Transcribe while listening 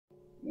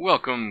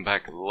Welcome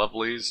back,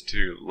 lovelies,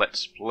 to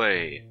Let's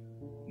Play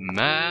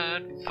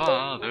Mad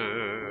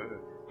Father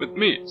with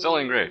me,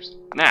 XelionGraves.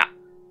 Now,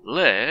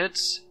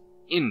 let's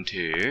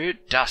enter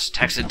Das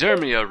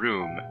Taxidermia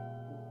room.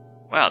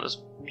 Wow, this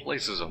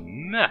place is a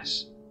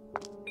mess.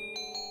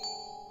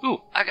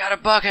 Ooh, I got a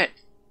bucket!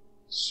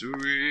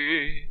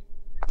 Sweet.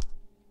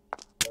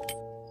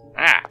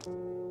 Ah,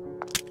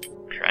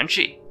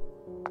 crunchy.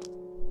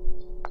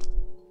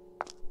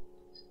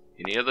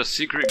 Any other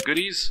secret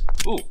goodies?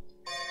 Ooh.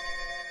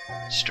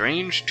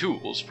 Strange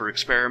tools for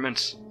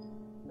experiments.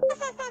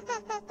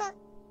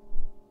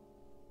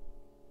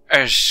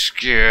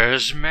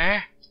 Excuse me?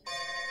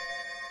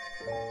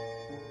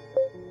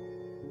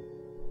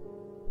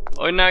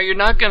 Oh, now you're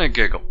not gonna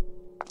giggle.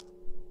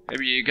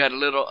 Maybe you got a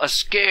little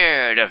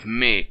scared of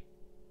me.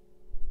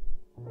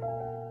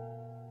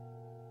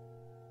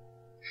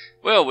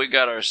 Well, we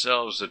got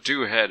ourselves a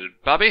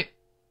two-headed puppy,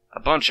 a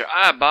bunch of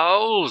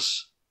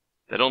eyeballs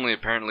that only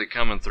apparently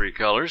come in 3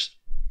 colors,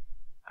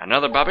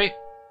 another puppy,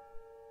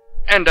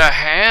 and a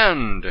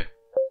hand!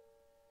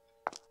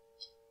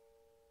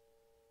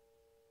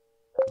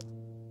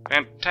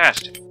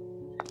 Fantastic.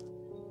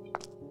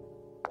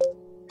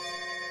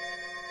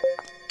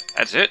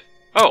 That's it?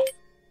 Oh,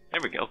 there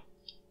we go.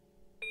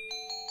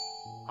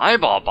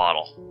 Eyeball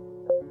bottle.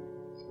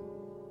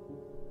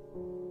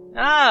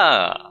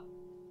 Ah!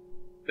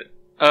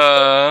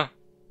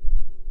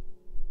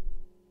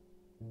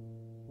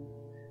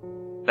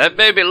 That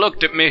baby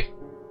looked at me.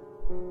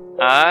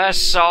 I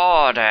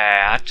saw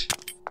that.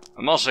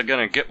 I'm also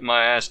gonna get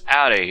my ass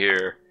out of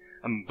here.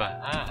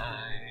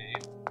 Bye.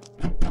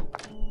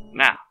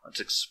 Now, let's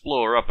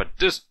explore up at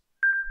this.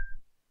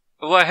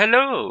 Why,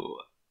 hello,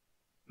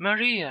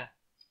 Maria.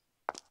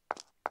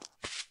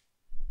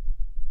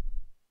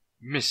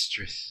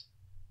 Mistress.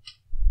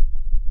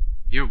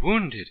 You're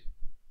wounded.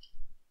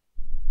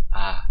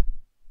 Ah,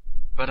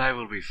 but I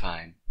will be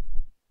fine.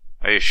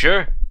 Are you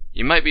sure?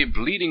 You might be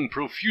bleeding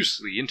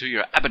profusely into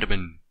your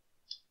abdomen.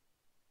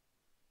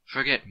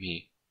 Forget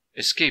me.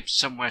 Escape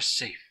somewhere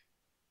safe.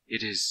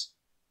 It is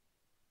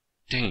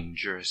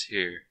dangerous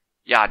here.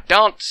 Ya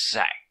don't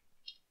say.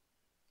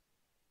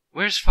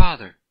 Where's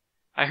father?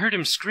 I heard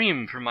him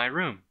scream from my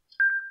room.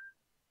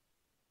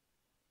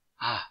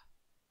 Ah,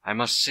 I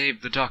must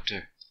save the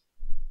doctor.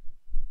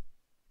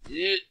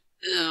 You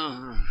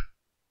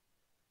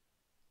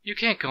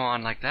can't go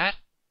on like that.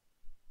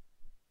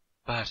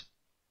 But,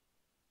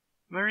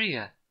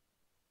 Maria,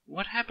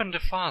 what happened to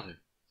father?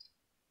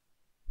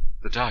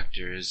 The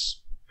doctor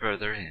is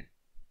further in.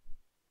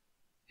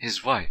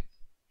 His wife,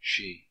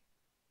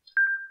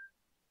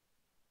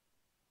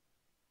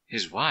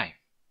 His wife?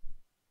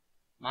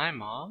 My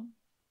mom?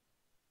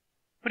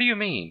 What do you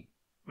mean?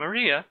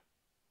 Maria?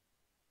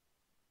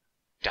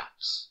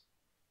 Ducks.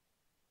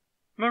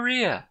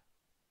 Maria!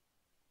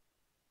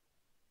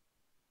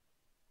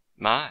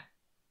 My,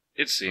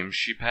 it seems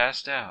she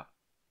passed out.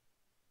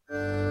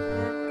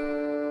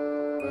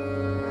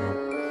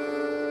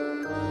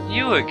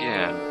 You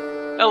again.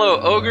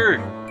 Hello, ogre!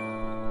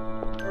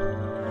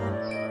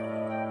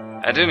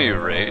 At any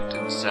rate,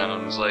 it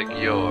sounds like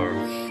your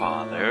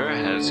father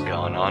has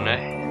gone on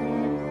ahead.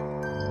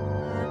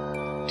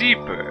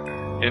 Deeper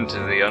into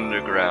the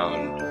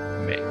underground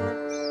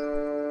maze.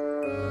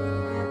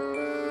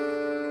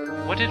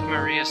 What did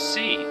Maria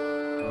see?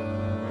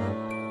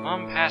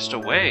 Mom passed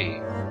away,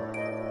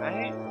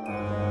 right?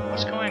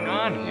 What's going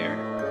on here?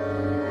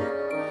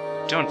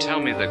 Don't tell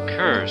me the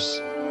curse.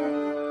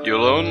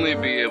 You'll only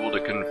be able to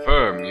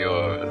confirm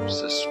your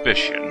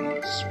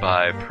suspicions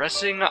by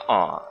pressing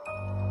on.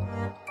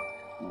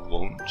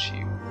 Won't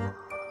you?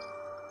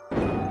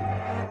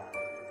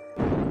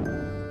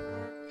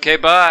 Okay,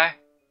 bye.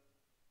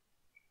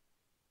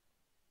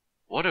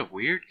 What a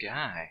weird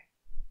guy.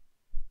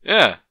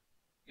 Yeah,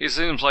 he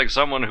seems like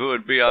someone who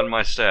would be on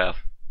my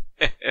staff.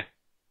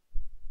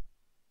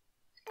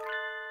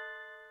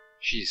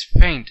 She's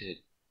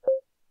fainted.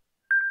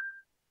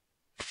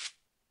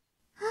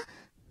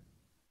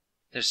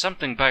 There's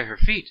something by her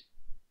feet.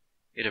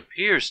 It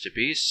appears to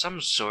be some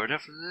sort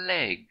of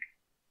leg.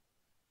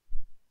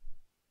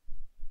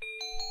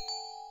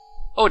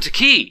 Oh, it's a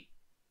key!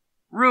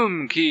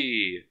 Room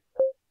key!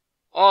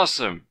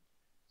 Awesome!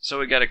 So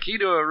we got a key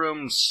to a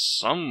room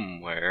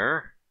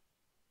somewhere.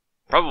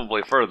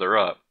 Probably further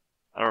up.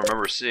 I don't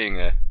remember seeing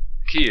a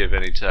key of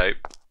any type.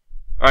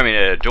 I mean,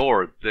 a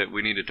door that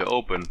we needed to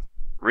open.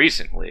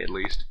 Recently, at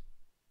least.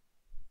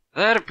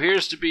 That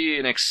appears to be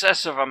an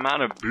excessive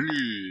amount of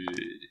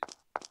blood.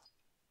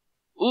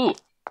 Ooh!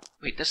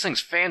 Wait, this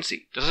thing's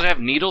fancy. Does it have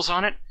needles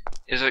on it?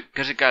 Is it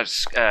because it got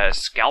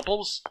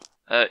scalpels?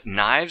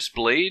 Knives?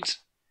 Blades?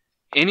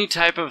 Any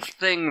type of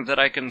thing that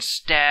I can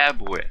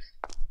stab with.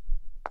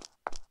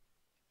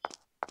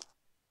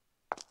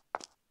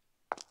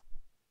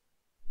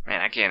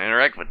 Man, I can't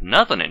interact with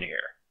nothing in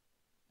here.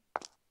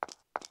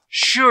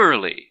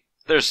 Surely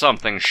there's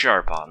something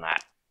sharp on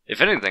that. If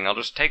anything, I'll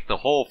just take the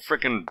whole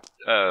frickin'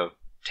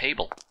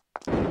 table.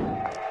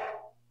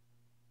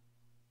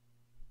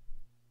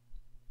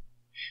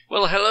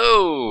 Well,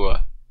 hello!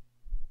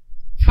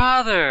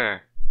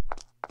 father!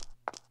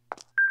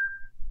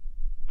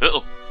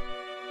 Uh-oh.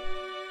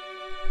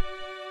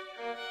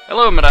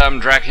 Hello, Madame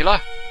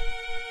Dracula.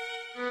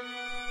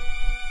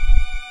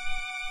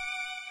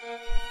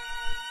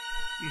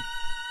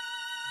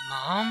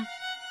 Mom?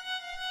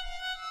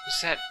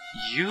 Is that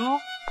you?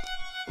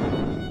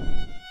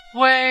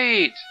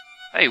 Wait!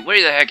 Hey,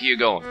 where the heck are you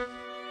going?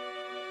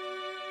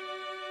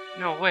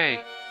 No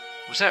way.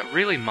 Was that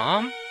really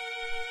Mom?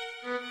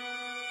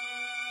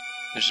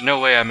 There's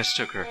no way I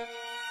mistook her.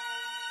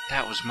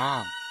 That was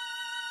Mom.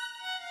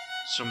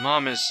 So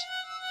Mom is...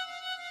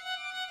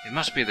 It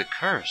must be the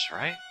curse,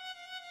 right?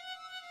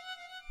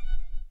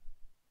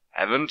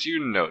 Haven't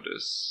you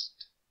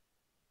noticed?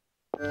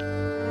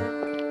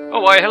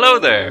 Oh, why, hello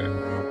there!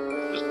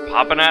 Just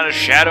popping out of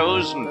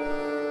shadows and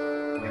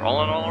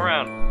crawling all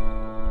around.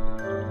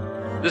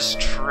 This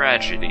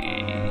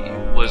tragedy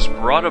was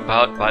brought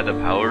about by the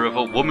power of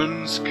a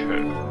woman's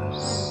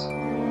curse.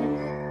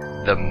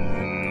 The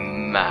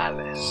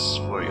malice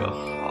for your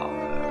father.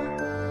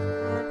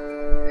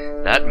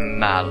 That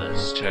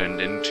malice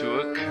turned into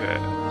a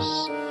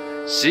curse,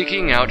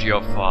 seeking out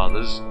your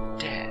father's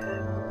death.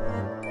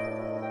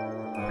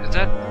 Could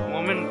that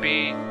woman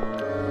be...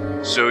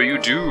 So you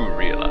do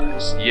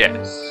realize,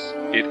 yes,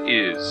 it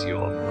is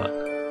your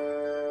mother.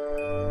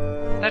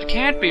 That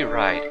can't be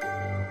right.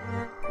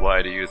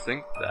 Why do you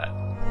think that?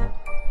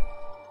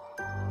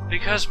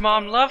 Because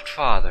Mom loved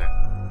Father.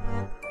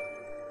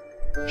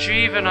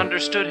 She even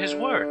understood his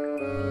work.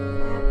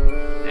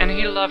 And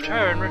he loved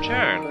her in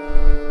return.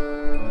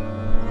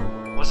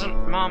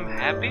 Wasn't Mom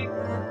happy?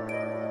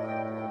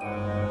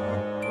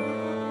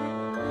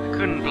 I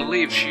couldn't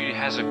believe she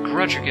has a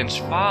grudge against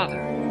Father.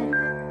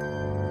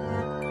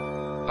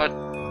 But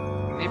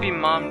maybe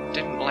Mom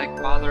didn't like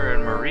Father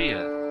and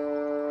Maria.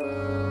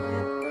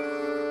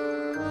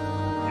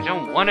 I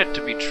don't want it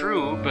to be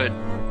true, but...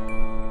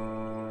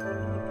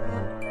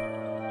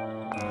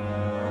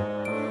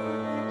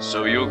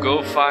 So you'll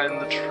go find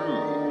the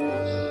truth.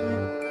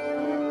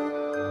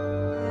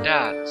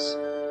 Dads.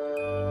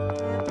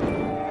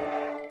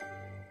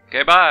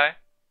 Okay, bye.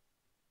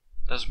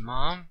 Does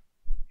Mom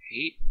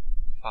hate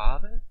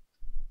Father?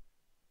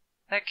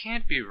 That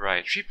can't be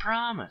right. She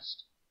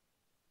promised.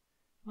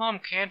 Mom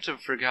can't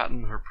have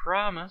forgotten her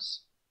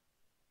promise.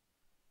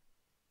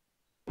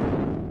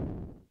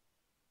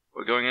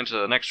 We're going into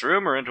the next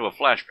room or into a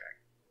flashback?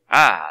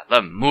 Ah,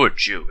 the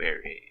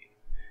mortuary.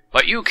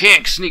 But you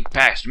can't sneak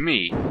past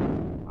me.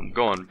 I'm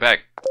going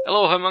back.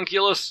 Hello,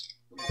 homunculus.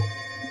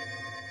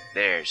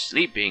 They're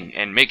sleeping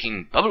and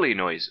making bubbly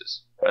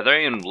noises. Are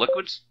they in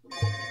liquids?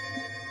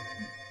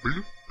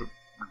 Bloop, bloop,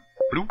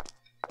 bloop,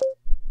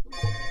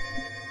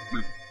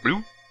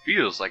 bloop.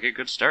 Feels like it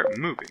could start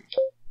moving.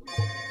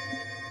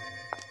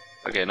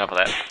 Okay, enough of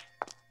that.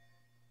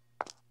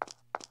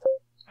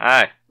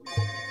 Hi.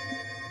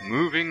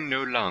 Moving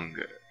no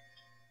longer.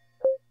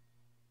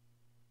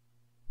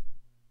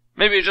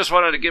 Maybe you just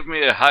wanted to give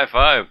me a high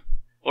five.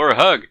 Or a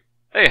hug.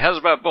 Hey, how's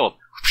about both?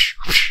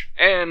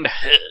 And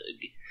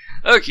hug.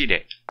 Okie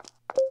doke.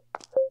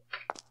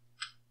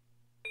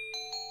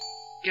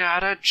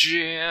 Got a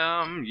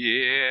gem,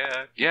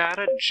 yeah. Got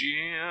a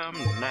gem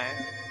now.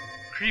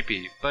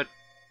 Creepy, but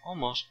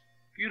almost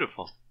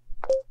beautiful.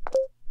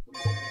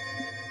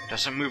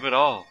 Doesn't move at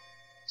all.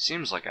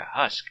 Seems like a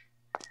husk.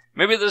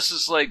 Maybe this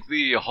is like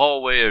the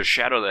hallway of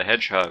Shadow the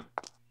Hedgehog.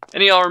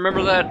 Any of y'all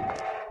remember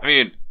that? I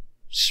mean,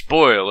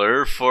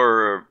 spoiler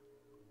for,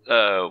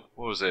 what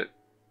was it?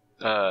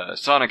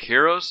 Sonic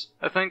Heroes,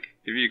 I think?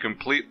 If you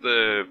complete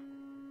the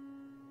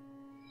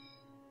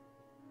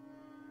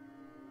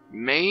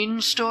main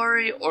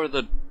story or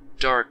the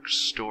dark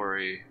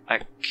story? I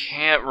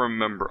can't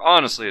remember.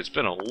 Honestly, it's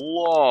been a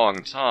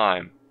long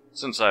time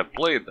since I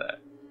played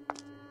that.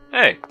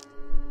 Hey.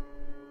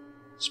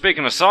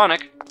 Speaking of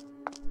Sonic.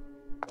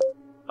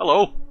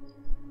 Hello.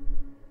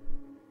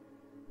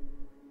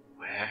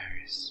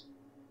 Where's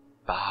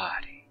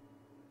body?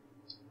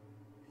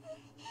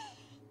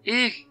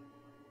 Eek.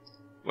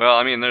 Well,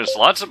 I mean, there's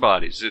lots of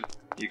bodies.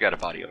 You got a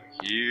body over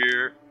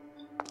here.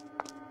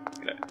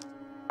 Got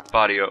a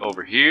body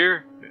over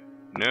here.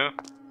 No.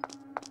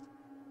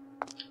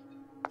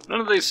 None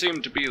of these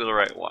seem to be the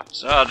right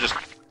ones. I'll just...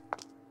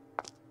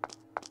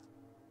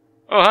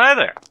 Oh, hi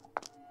there.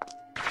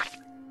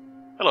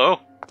 Hello.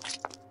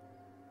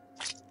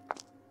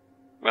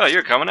 Well,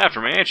 you're coming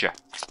after me, ain't you?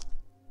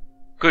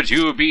 Could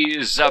you be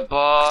the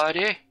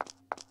body?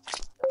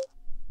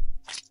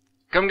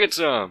 Come get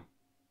some.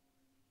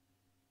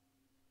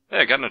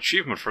 Hey, I got an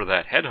achievement for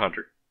that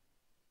headhunter.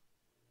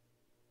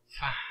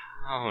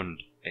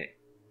 Found it.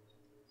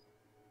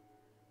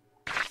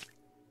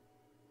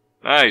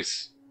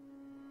 Nice.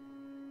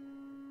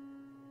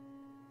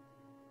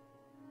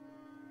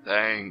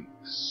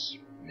 Thanks,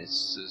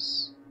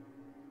 Mrs.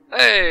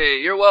 Hey,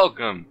 you're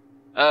welcome.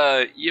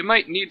 You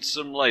might need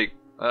some, like,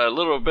 a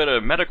little bit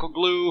of medical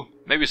glue,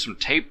 maybe some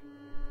tape.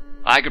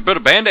 I could put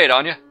a band-aid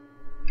on you.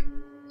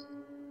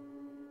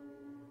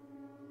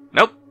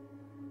 Nope.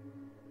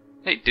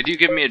 Hey, did you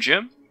give me a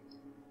gem?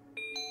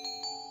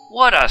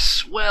 What a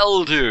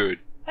swell dude.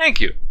 Thank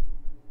you.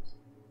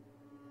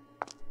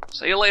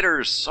 See you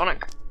later,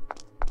 Sonic.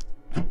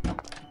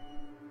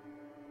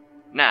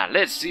 Now,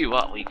 let's see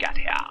what we got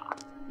here.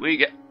 We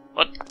get...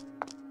 What?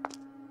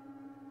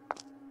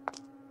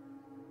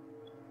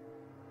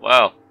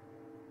 Wow.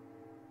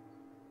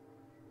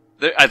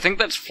 I think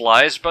that's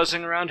flies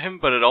buzzing around him,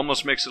 but it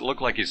almost makes it look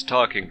like he's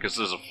talking, because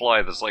there's a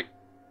fly that's, like,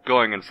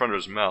 going in front of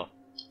his mouth.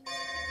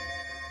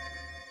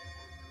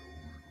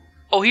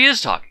 Oh, he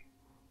is talking.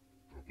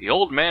 The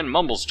old man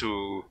mumbles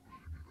to...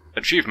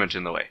 achievement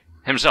in the way.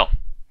 Himself.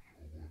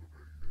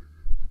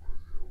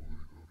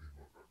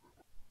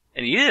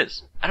 And he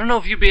is. I don't know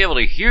if you'd be able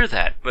to hear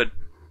that, but...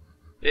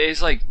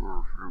 It's like...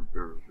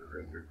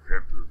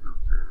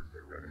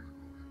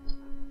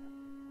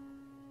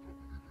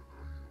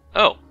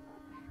 Oh.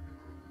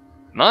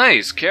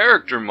 Nice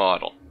character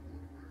model.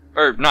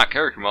 Or, not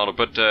character model,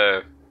 but,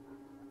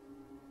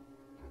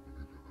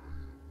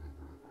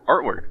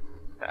 artwork.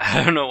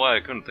 I don't know why I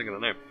couldn't think of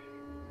the name.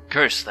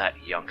 Curse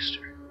that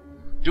youngster.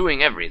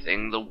 Doing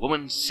everything the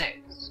woman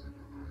says.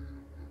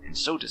 And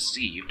so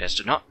deceived as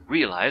to not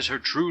realize her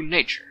true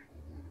nature.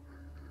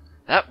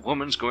 That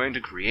woman's going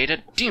to create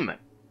a demon.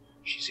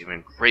 She's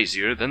even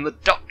crazier than the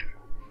doctor.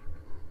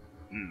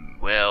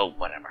 Well,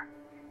 whatever.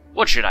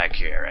 What should I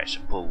care, I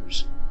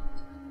suppose?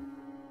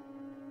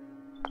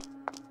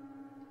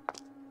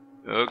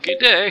 Okay,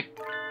 day.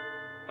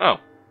 Oh.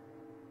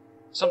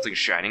 Something's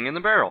shining in the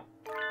barrel.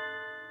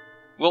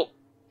 Well,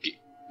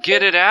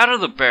 get it out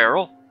of the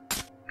barrel.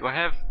 Do I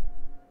have...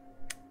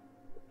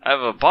 I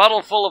have a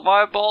bottle full of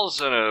eyeballs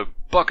and a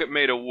bucket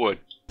made of wood.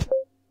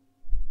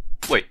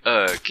 Wait,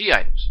 key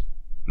items.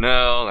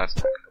 No, that's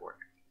not gonna work.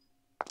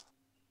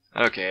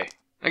 Okay.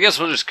 I guess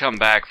we'll just come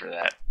back for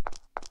that.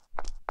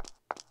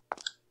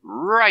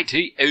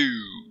 Righty-o.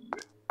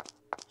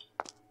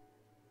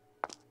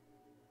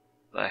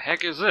 The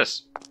heck is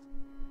this?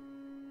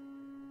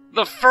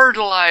 The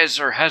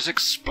fertilizer has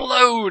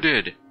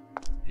exploded!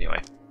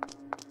 Anyway.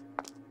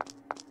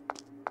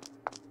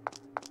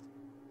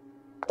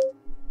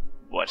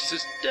 What's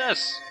this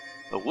dust?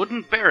 The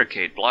wooden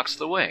barricade blocks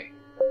the way.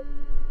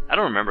 I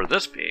don't remember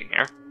this being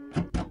here.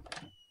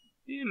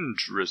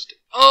 Interesting.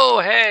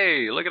 Oh,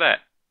 hey! Look at that.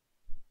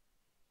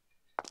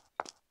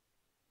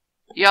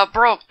 You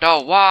broke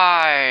the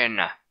wine!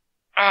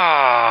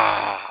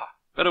 Ah!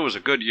 Bet it was a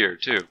good year,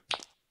 too.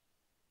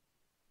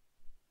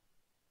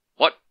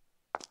 What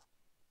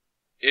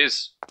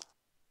is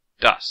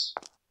dust?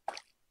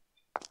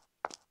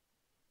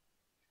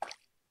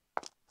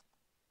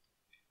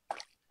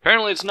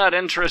 Apparently it's not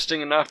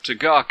interesting enough to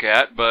gawk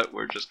at, but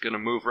we're just gonna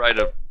move right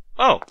up.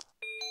 Oh!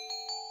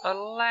 A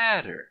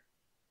ladder.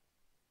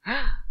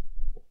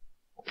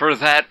 For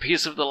that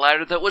piece of the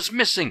ladder that was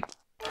missing.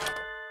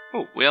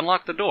 Oh, we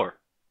unlocked the door.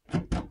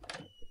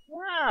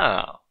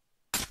 Wow.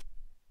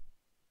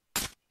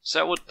 Is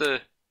that what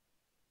the...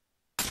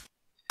 I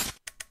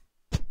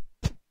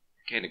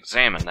can't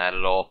examine that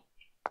at all.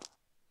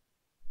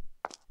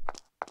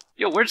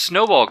 Yo, where'd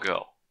Snowball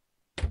go?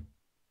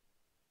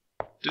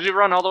 Did he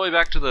run all the way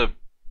back to the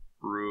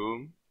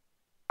room?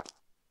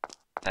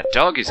 That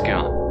dog is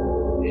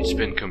gone. It's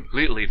been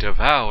completely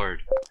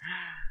devoured.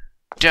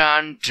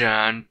 Dun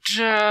dun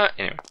dun.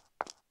 Anyway.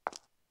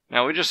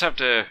 Now we just have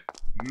to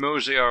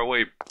mosey our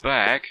way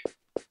back.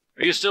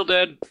 Are you still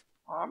dead?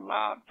 I'm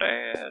not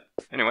dead.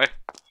 Anyway.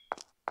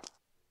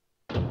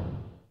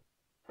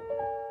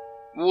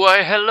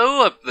 Why,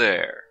 hello up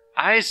there.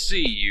 I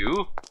see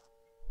you.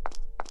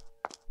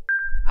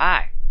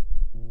 Hi.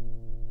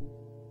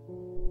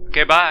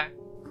 Okay, bye.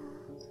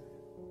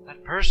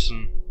 That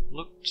person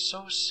looked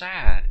so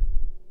sad.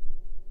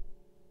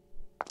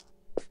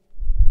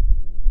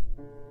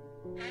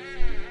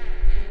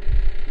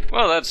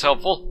 Well, that's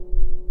helpful.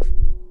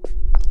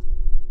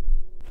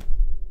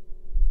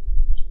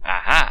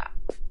 Aha!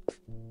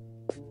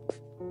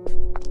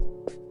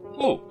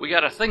 Ooh, we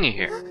got a thingy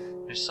here.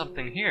 There's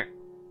something here.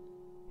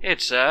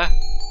 It's a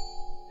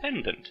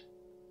pendant.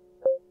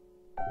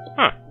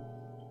 Huh.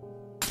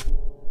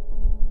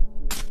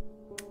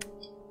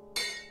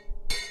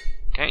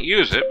 Can't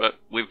use it, but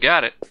we've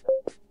got it.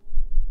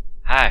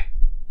 Hi.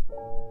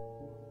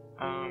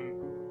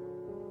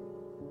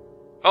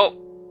 Oh!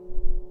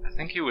 I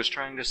think he was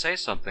trying to say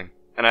something.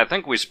 And I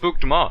think we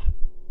spooked him off.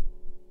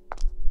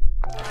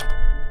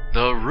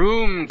 The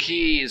room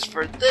keys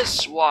for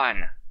this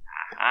one!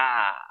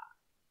 Aha!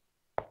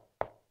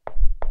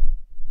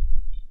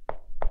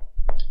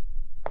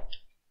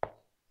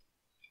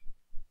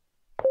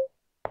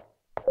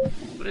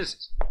 What is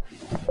this?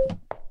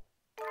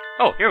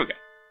 Oh, here we go.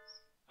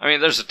 I mean,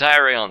 there's a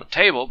diary on the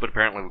table, but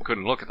apparently we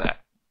couldn't look at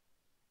that.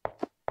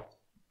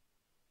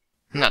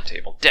 Not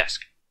table,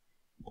 desk.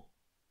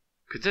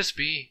 Could this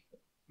be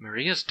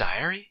Maria's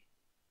diary?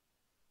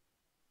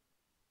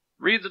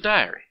 Read the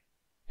diary.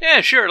 Yeah,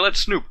 sure,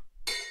 let's snoop.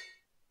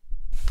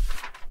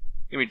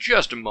 Give me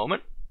just a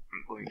moment.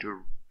 I'm going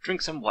to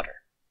drink some water.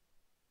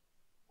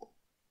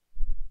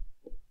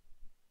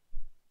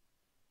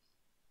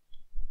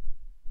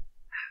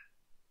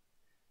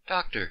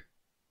 Doctor,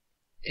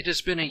 It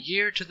has been a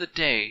year to the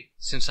day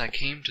since I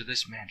came to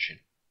this mansion.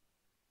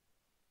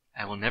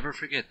 I will never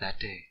forget that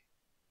day.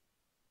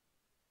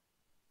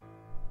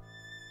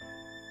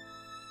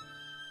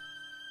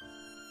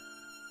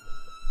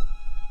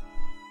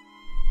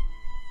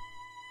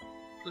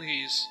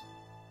 Please,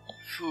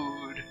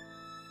 food.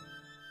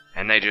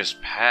 And they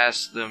just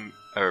pass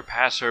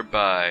her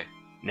by,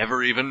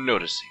 never even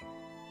noticing.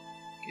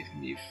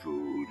 Give me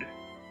food.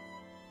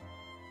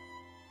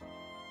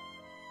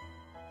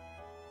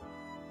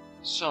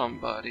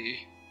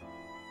 Somebody.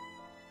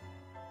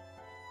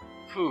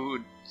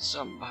 Food,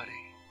 somebody.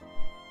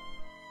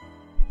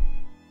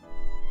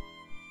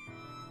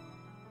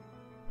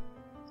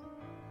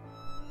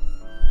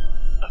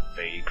 A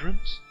vagrant?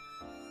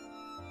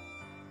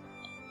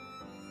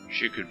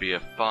 She could be a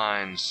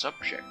fine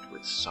subject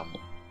with some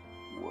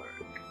work.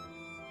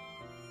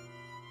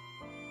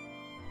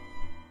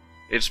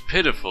 It's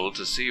pitiful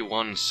to see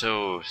one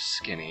so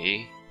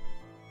skinny.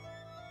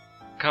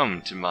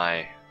 Come to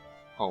my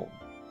home,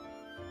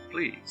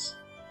 please.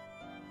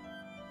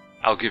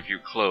 I'll give you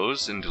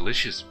clothes and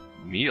delicious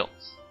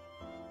meals.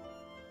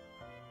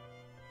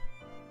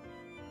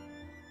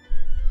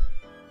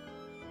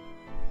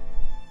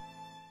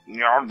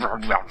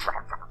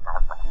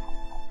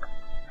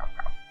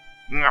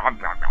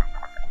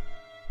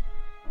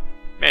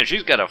 Man,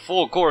 she's got a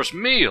full course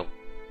meal.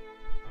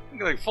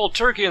 Like full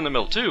turkey in the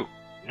middle too.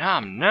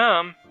 Nom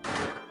nom.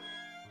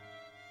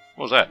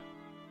 What was that?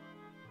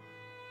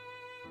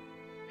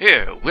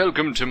 Here,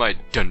 welcome to my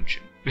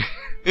dungeon.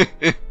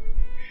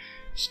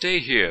 Stay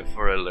here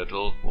for a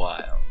little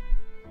while.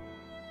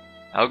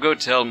 I'll go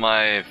tell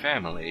my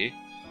family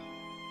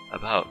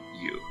about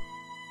you.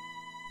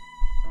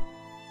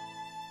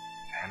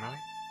 Family?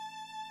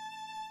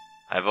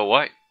 I have a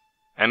wife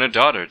and a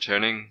daughter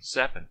turning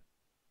 7.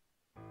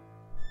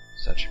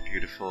 Such a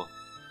beautiful,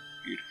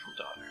 beautiful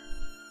daughter.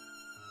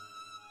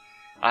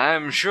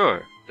 I'm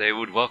sure they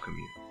would welcome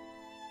you.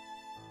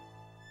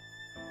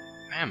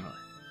 Family.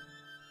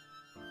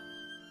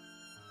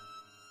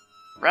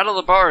 Rattle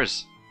the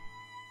bars.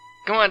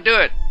 Come on, do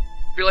it.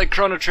 Be like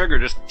Chrono Trigger,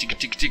 just tick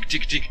tick tick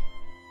tick tick.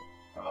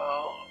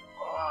 Oh,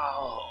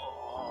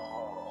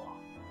 oh.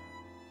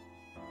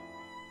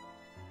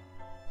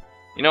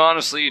 You know,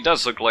 honestly, he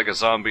does look like a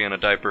zombie in a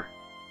diaper.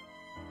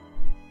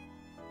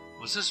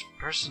 Was this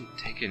person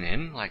taken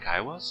in like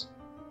I was?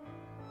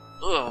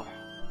 Ugh.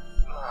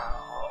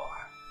 Oh.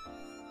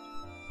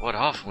 What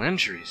awful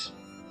injuries.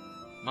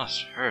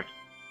 Must hurt.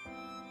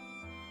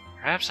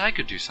 Perhaps I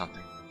could do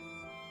something.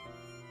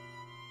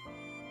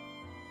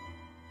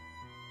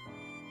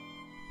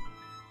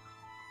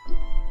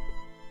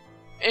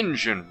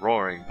 Engine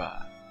roaring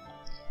by.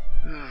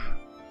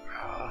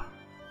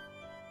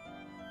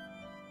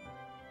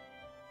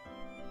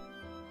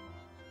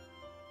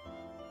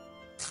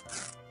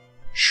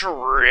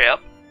 Trip.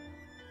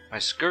 My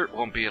skirt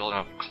won't be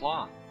enough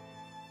cloth.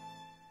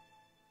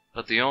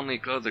 But the only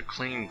other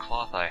clean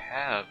cloth I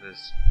have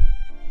is...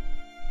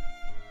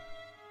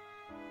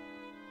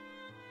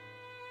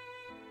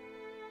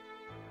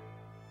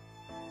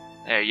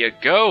 There you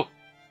go.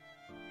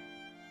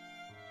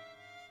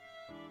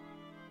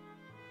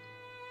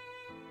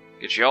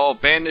 Get you all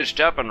bandaged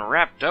up and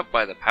wrapped up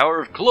by the power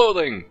of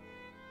clothing.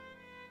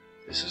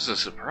 This is a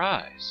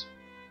surprise.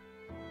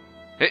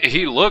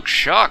 He looks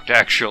shocked,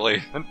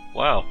 actually.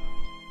 Wow.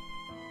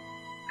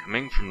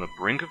 Coming from the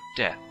brink of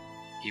death,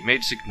 he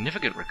made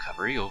significant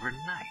recovery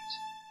overnight.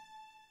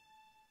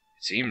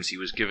 It seems he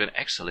was given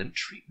excellent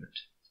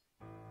treatment.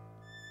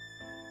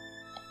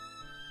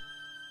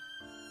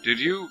 Did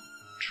you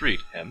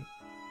treat him?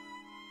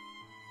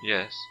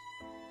 Yes.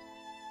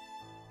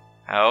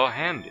 How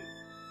handy.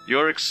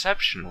 You're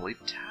exceptionally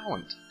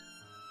talented.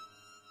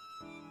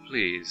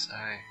 Please,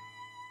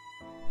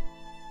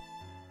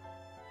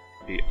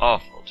 it'd be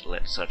awful to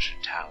let such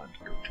talent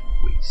go to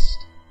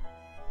waste.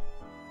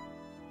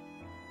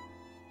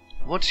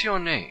 What's your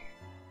name?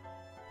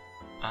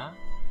 Huh?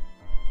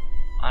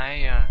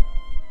 I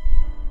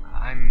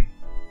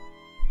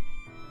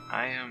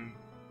am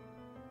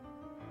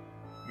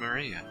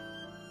Maria.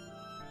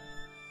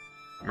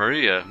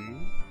 Maria,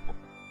 hmm?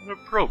 An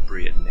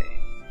appropriate name.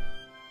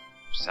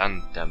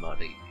 Santa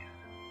Maria.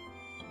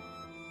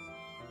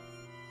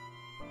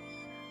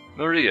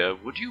 Maria,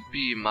 would you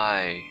be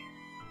my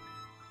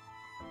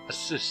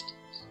assistant?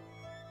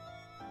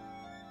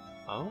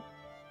 Oh?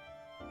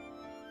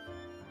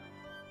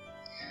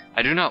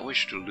 I do not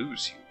wish to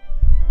lose you.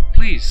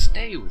 Please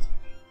stay with me.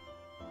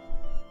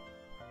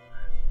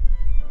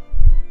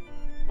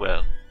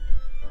 Well,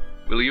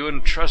 will you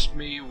entrust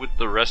me with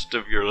the rest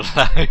of your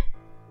life?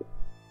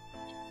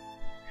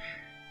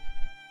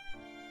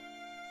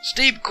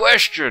 Steep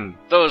question!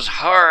 Those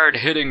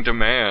hard-hitting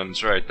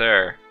demands right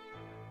there.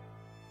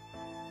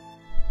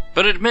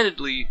 But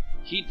admittedly,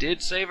 he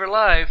did save her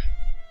life.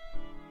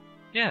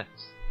 Yes.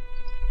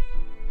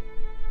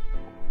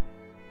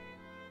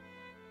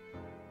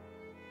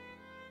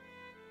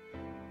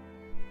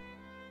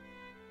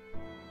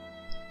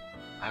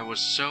 I was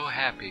so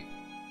happy.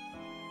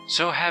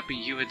 So happy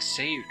you had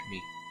saved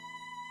me.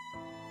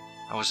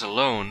 I was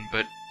alone,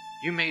 but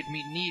you made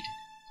me needed.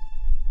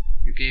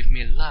 You gave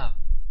me love.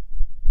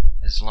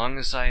 As long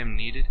as I am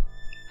needed,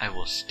 I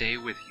will stay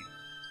with you.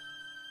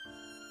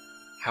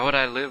 How would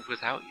I live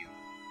without you?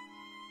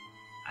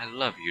 I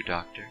love you,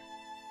 Doctor.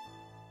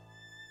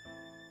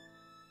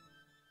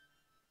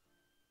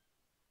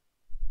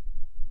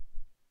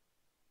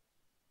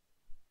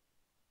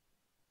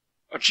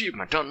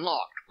 Achievement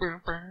unlocked.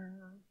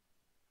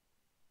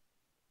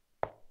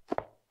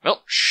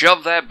 Well,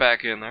 shove that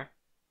back in there.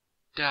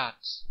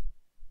 Dots.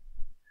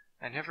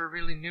 I never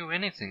really knew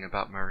anything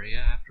about Maria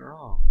after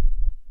all.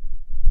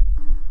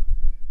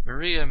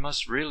 Maria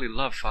must really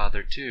love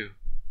Father too.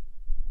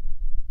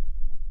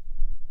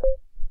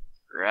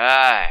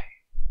 Right.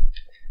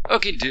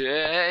 Okie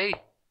day.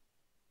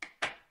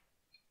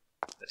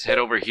 Let's head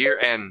over here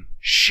and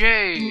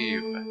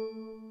shave.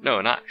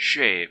 No, not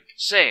shave.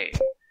 Save.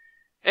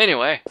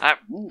 Anyway, I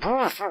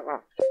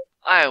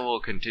will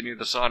continue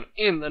this on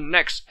in the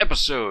next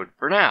episode.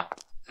 For now,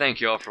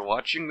 thank you all for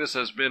watching. This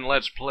has been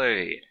Let's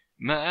Play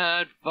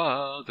Mad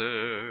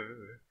Father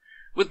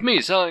with me,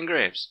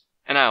 XelionGraves,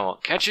 and I will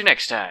catch you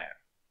next time.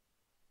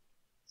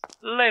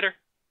 Later.